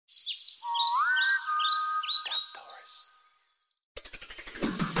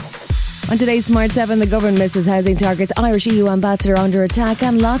On today's Smart 7, the government misses housing targets, Irish EU ambassador under attack,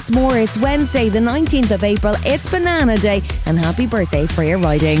 and lots more. It's Wednesday, the 19th of April. It's Banana Day, and happy birthday for your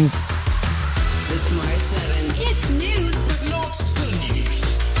writings. The Smart 7. It's news, but not the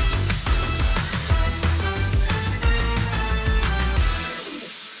news.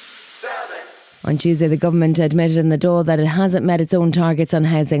 On Tuesday, the government admitted in the Dáil that it hasn't met its own targets on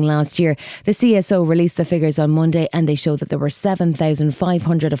housing last year. The CSO released the figures on Monday, and they show that there were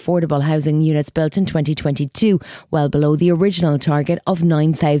 7,500 affordable housing units built in 2022, well below the original target of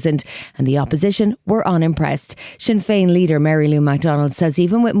 9,000. And the opposition were unimpressed. Sinn Féin leader Mary Lou MacDonald says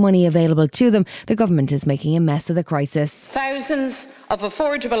even with money available to them, the government is making a mess of the crisis. Thousands of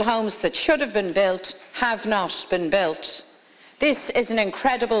affordable homes that should have been built have not been built. This is an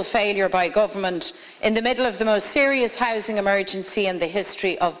incredible failure by government in the middle of the most serious housing emergency in the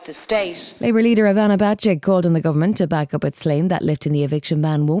history of the state. Labour leader Ivana Bacik called on the government to back up its claim that lifting the eviction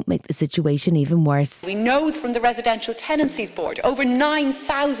ban won't make the situation even worse. We know from the Residential Tenancies Board over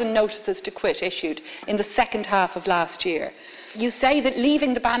 9,000 notices to quit issued in the second half of last year. You say that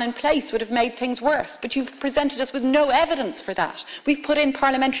leaving the ban in place would have made things worse, but you've presented us with no evidence for that. We've put in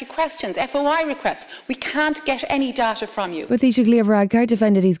parliamentary questions, FOI requests. We can't get any data from you. But Taoiseach Leo Varadkar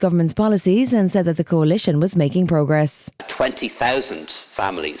defended his government's policies and said that the coalition was making progress. 20,000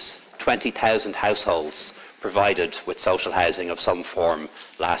 families, 20,000 households provided with social housing of some form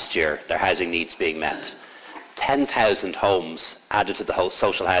last year, their housing needs being met. 10,000 homes added to the whole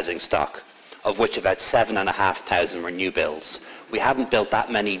social housing stock, of which about 7,500 were new builds. We haven't built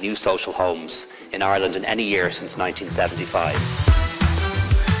that many new social homes in Ireland in any year since 1975.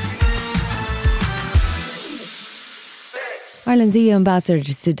 Ireland's EU ambassador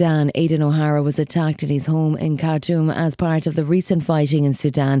to Sudan, Aidan O'Hara, was attacked in his home in Khartoum as part of the recent fighting in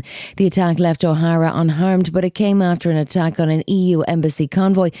Sudan. The attack left O'Hara unharmed, but it came after an attack on an EU embassy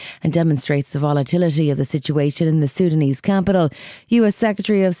convoy and demonstrates the volatility of the situation in the Sudanese capital. US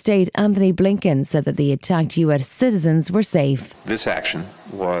Secretary of State Anthony Blinken said that the attacked US citizens were safe. This action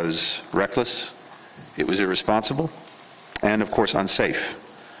was reckless, it was irresponsible, and of course unsafe.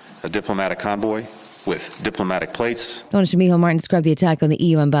 A diplomatic convoy with diplomatic plates. Taoiseach Micheál Martin described the attack on the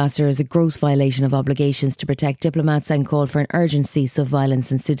EU ambassador as a gross violation of obligations to protect diplomats and called for an urgent cease of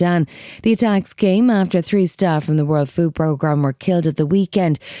violence in Sudan. The attacks came after 3 staff from the World Food Programme were killed at the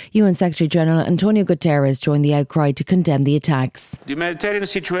weekend. UN Secretary General Antonio Guterres joined the outcry to condemn the attacks. The humanitarian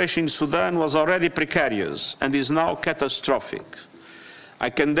situation in Sudan was already precarious and is now catastrophic.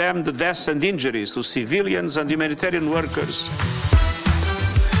 I condemn the deaths and injuries to civilians and humanitarian workers.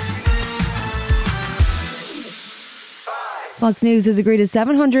 Fox News has agreed a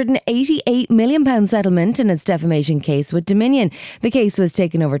 £788 million settlement in its defamation case with Dominion. The case was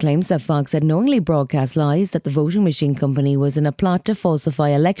taken over claims that Fox had knowingly broadcast lies that the voting machine company was in a plot to falsify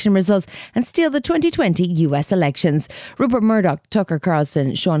election results and steal the 2020 US elections. Rupert Murdoch, Tucker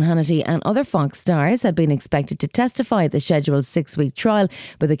Carlson, Sean Hannity and other Fox stars had been expected to testify at the scheduled 6-week trial,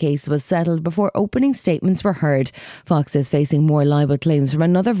 but the case was settled before opening statements were heard. Fox is facing more libel claims from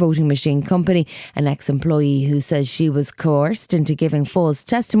another voting machine company, an ex-employee who says she was coerced into giving false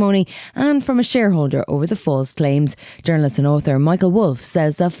testimony, and from a shareholder over the false claims. Journalist and author Michael Wolff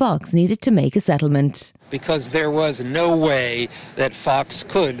says that Fox needed to make a settlement. Because there was no way that Fox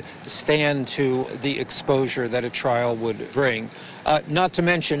could stand to the exposure that a trial would bring. Not to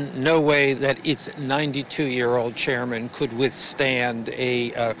mention, no way that its 92-year-old chairman could withstand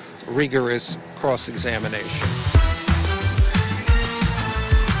a rigorous cross-examination.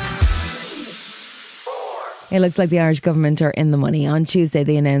 It looks like the Irish government are in the money. On Tuesday,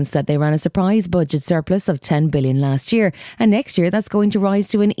 they announced that they ran a surprise budget surplus of €10 billion last year. And next year, that's going to rise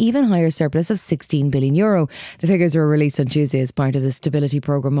to an even higher surplus of €16 billion. The figures were released on Tuesday as part of the Stability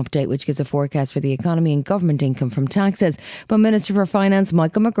Programme update, which gives a forecast for the economy and government income from taxes. But Minister for Finance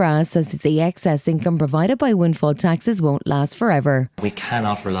Michael McGrath says that the excess income provided by windfall taxes won't last forever. We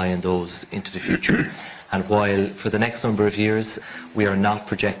cannot rely on those into the future. And while for the next number of years we are not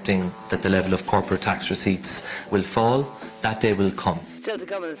projecting that the level of corporate tax receipts will fall, that day will come. Still to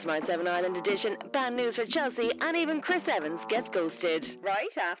come in the Smart 7 Ireland edition, bad news for Chelsea, and even Chris Evans gets ghosted.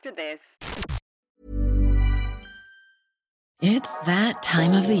 Right after this. It's that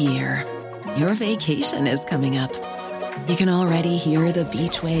time of the year. Your vacation is coming up. You can already hear the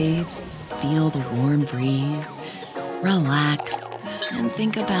beach waves, feel the warm breeze, relax, and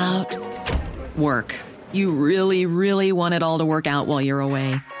think about work. You really, really want it all to work out while you're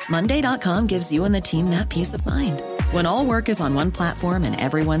away. Monday.com gives you and the team that peace of mind. When all work is on one platform and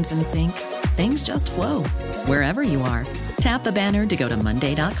everyone's in sync, things just flow. Wherever you are, tap the banner to go to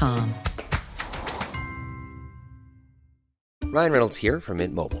Monday.com. Ryan Reynolds here from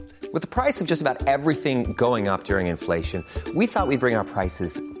Mint Mobile. With the price of just about everything going up during inflation, we thought we'd bring our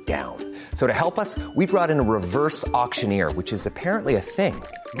prices down. So to help us, we brought in a reverse auctioneer, which is apparently a thing.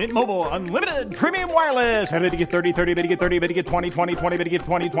 Mint Mobile Unlimited Premium Wireless. How to get 30, 30, how to get 30, how to get 20, 20, 20, how to get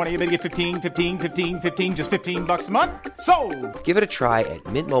 20, 20, how to get 15, 15, 15, 15, just $15 a month? Sold! Give it a try at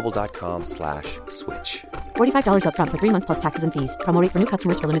mintmobile.com/switch. $45 up front for 3 months plus taxes and fees. Promo rate for new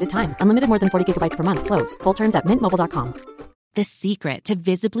customers for limited time. Unlimited more than 40 gigabytes per month. Slows full terms at mintmobile.com. The secret to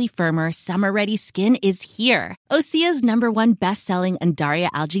visibly firmer, summer-ready skin is here. Osea's #1 best-selling Andaria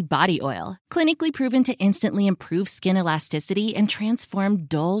Algae Body Oil. Clinically proven to instantly improve skin elasticity and transform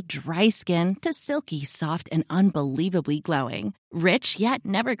dull, dry skin to silky, soft, and unbelievably glowing. Rich yet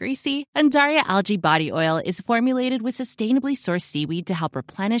never greasy, Andaria Algae Body Oil is formulated with sustainably sourced seaweed to help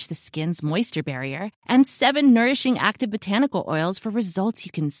replenish the skin's moisture barrier and 7 nourishing active botanical oils for results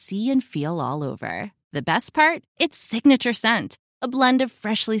you can see and feel all over. The best part? Its signature scent. A blend of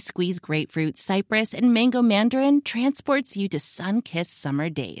freshly squeezed grapefruit, cypress, and mango mandarin transports you to sun-kissed summer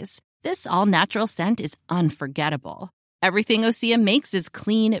days. This all-natural scent is unforgettable. Everything Osea makes is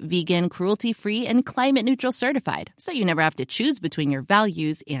clean, vegan, cruelty-free, and climate-neutral certified, so you never have to choose between your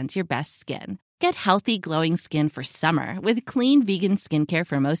values and your best skin. Get healthy, glowing skin for summer with clean, vegan skincare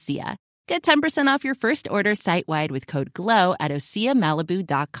from Osea. Get 10% off your first order site-wide with code GLOW at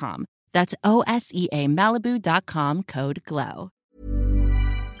OseaMalibu.com. That's OSEAMalibu.com, code GLOW.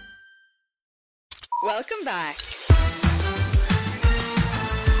 Welcome back.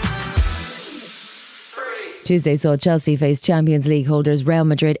 Tuesday saw Chelsea face Champions League holders Real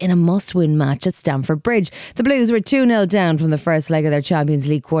Madrid in a must-win match at Stamford Bridge. The Blues were 2-0 down from the first leg of their Champions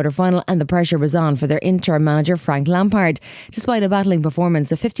League quarter-final, and the pressure was on for their interim manager Frank Lampard. Despite a battling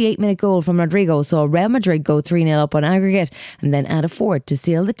performance, a 58-minute goal from Rodrigo saw Real Madrid go 3-0 up on aggregate and then add a fourth to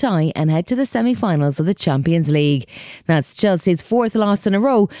seal the tie and head to the semi-finals of the Champions League. That's Chelsea's 4th loss in a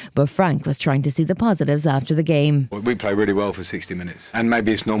row, but Frank was trying to see the positives after the game. We played really well for 60 minutes, and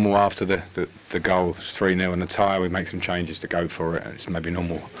maybe it's normal after the goal, 3-0 and the tie, we make some changes to go for it. It's maybe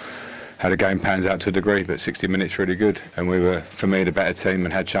normal how the game pans out to a degree, but 60 minutes really good, and we were, for me, the better team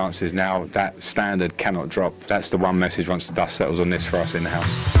and had chances. Now that standard cannot drop. That's the one message once the dust settles on this for us in the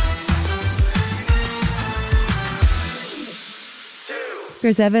house.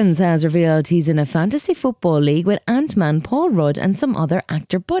 Chris Evans has revealed he's in a fantasy football league with Ant-Man, Paul Rudd and some other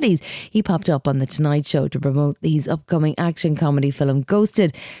actor buddies. He popped up on The Tonight Show to promote his upcoming action comedy film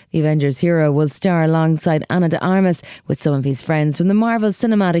Ghosted. The Avengers hero will star alongside Ana de Armas, with some of his friends from the Marvel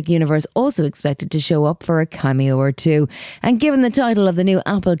Cinematic Universe also expected to show up for a cameo or two. And given the title of the new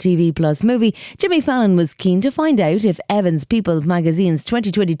Apple TV Plus movie, Jimmy Fallon was keen to find out if Evans, People magazine's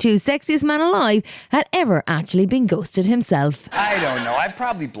 2022 Sexiest Man Alive, had ever actually been ghosted himself. I don't know. I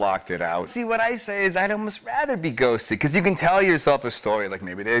probably blocked it out. See, what I say is I'd almost rather be ghosted, because you can tell yourself a story, like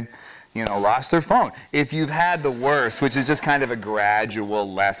maybe they, lost their phone. If you've had the worst, which is just kind of a gradual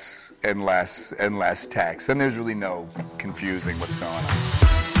less and less and less text, then there's really no confusing what's going on.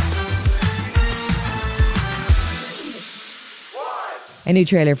 A new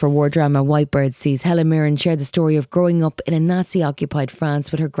trailer for war drama White Bird sees Helen Mirren share the story of growing up in a Nazi-occupied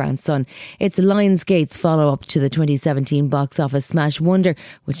France with her grandson. It's Lionsgate's follow-up to the 2017 box office smash Wonder,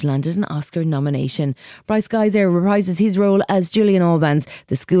 which landed an Oscar nomination. Bryce Geiser reprises his role as Julian Albans,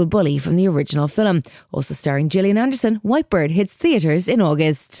 the school bully from the original film. Also starring Gillian Anderson, White Bird hits theatres in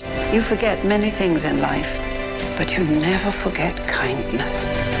August. You forget many things in life, but you never forget kindness.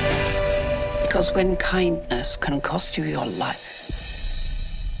 Because when kindness can cost you your life,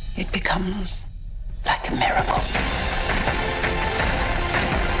 it becomes like a miracle.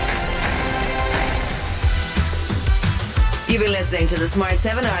 You've been listening to the Smart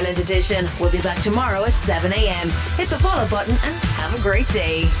 7 Ireland edition. We'll be back tomorrow at 7 a.m. Hit the follow button and have a great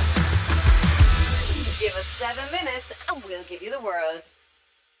day. Give us 7 minutes and we'll give you the world.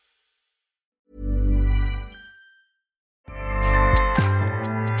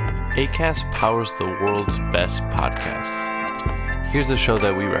 Acast powers the world's best podcasts. Here's a show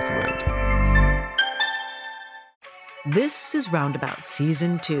that we recommend. This is Roundabout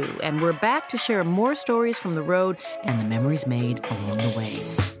Season 2, and we're back to share more stories from the road and the memories made along the way.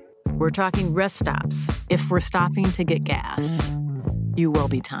 We're talking rest stops. If we're stopping to get gas, you will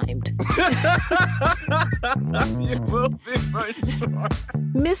be timed. You will be for sure.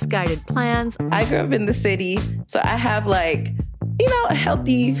 Misguided plans. I grew up in the city, so I have a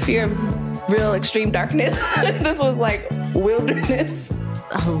healthy fear of real extreme darkness. This was like wilderness.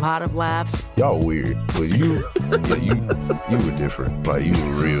 A lot of laughs. Y'all weird, but you were different. Like, you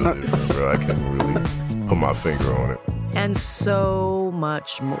were real different, bro. I can't really put my finger on it. And so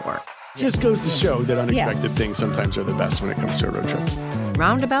much more. Just goes to show that unexpected things sometimes are the best when it comes to a road trip.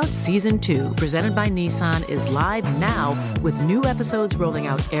 Roundabout Season 2, presented by Nissan, is live now with new episodes rolling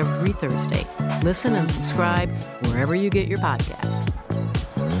out every Thursday. Listen and subscribe wherever you get your podcasts.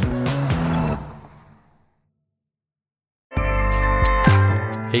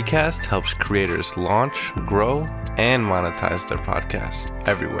 Acast helps creators launch, grow, and monetize their podcasts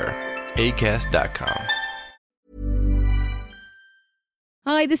everywhere. Acast.com.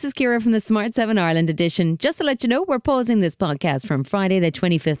 Hi, this is Ciara from the Smart 7 Ireland edition. Just to let you know, we're pausing this podcast from Friday the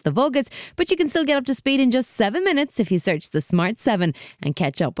 25th of August, but you can still get up to speed in just 7 minutes if you search the Smart 7 and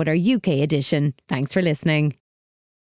catch up with our UK edition. Thanks for listening.